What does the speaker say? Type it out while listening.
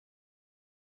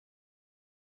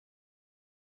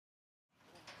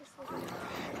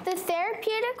The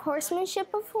Therapeutic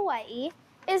Horsemanship of Hawaii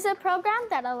is a program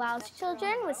that allows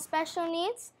children with special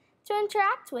needs to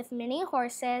interact with mini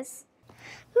horses.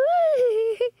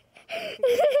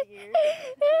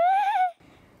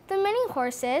 The mini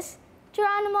horses,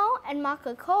 Geronimo and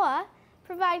Makakoa,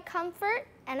 provide comfort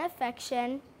and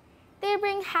affection. They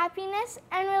bring happiness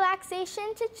and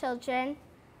relaxation to children.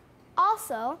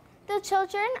 Also, the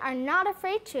children are not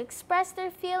afraid to express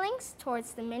their feelings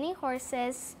towards the mini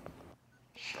horses.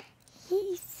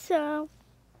 He's so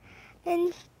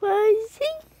fuzzy.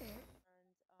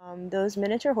 Those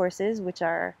miniature horses, which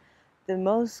are the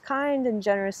most kind and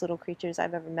generous little creatures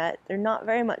I've ever met, they're not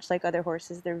very much like other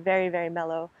horses. They're very, very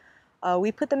mellow.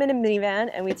 We put them in a minivan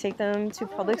and we take them to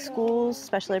public schools,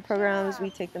 special ed programs. We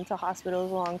take them to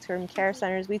hospitals, long-term care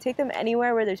centers. We take them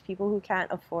anywhere where there's people who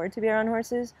can't afford to be around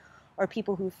horses or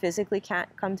people who physically can't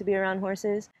come to be around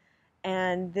horses.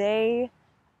 And they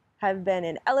have been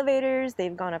in elevators,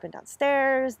 they've gone up and down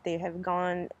stairs, they have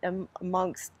gone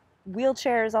amongst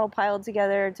wheelchairs all piled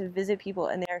together to visit people,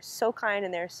 and they're so kind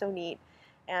and they're so neat.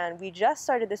 And we just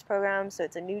started this program, so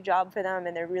it's a new job for them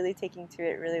and they're really taking to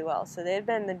it really well. So they've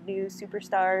been the new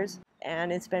superstars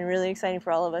and it's been really exciting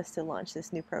for all of us to launch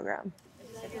this new program.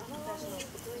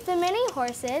 The mini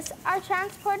horses are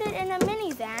transported in a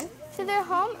minivan to their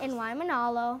home in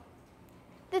Waimanalo.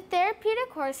 The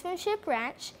Therapeutic Horsemanship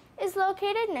Ranch is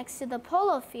located next to the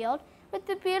polo field with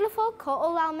the beautiful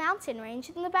Ko'olau mountain range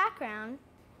in the background.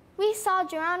 We saw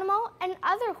Geronimo and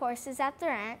other horses at the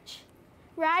ranch.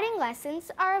 Riding lessons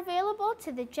are available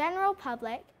to the general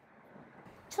public.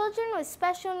 Children with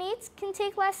special needs can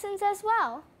take lessons as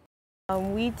well.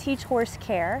 We teach horse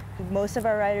care. Most of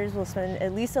our riders will spend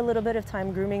at least a little bit of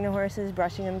time grooming the horses,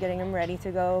 brushing them, getting them ready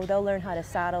to go. They'll learn how to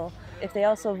saddle. If they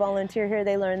also volunteer here,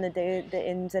 they learn the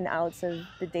ins and outs of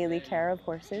the daily care of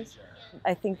horses.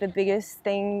 I think the biggest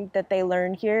thing that they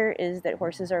learn here is that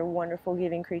horses are wonderful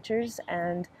giving creatures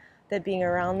and that being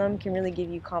around them can really give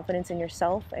you confidence in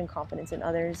yourself and confidence in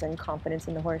others and confidence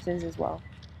in the horses as well.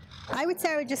 I would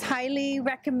say I would just highly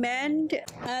recommend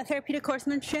therapeutic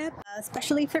horsemanship,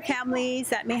 especially for families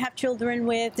that may have children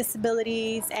with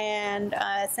disabilities and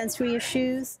sensory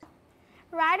issues.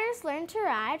 Riders learn to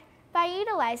ride by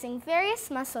utilizing various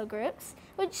muscle groups,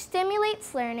 which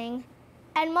stimulates learning.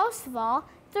 And most of all,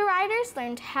 the riders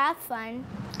learn to have fun.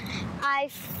 I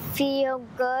feel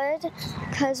good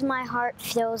because my heart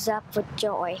fills up with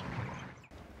joy.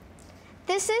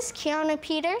 This is Kiona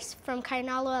Peters from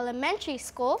Kainalu Elementary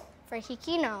School for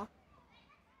HIKI.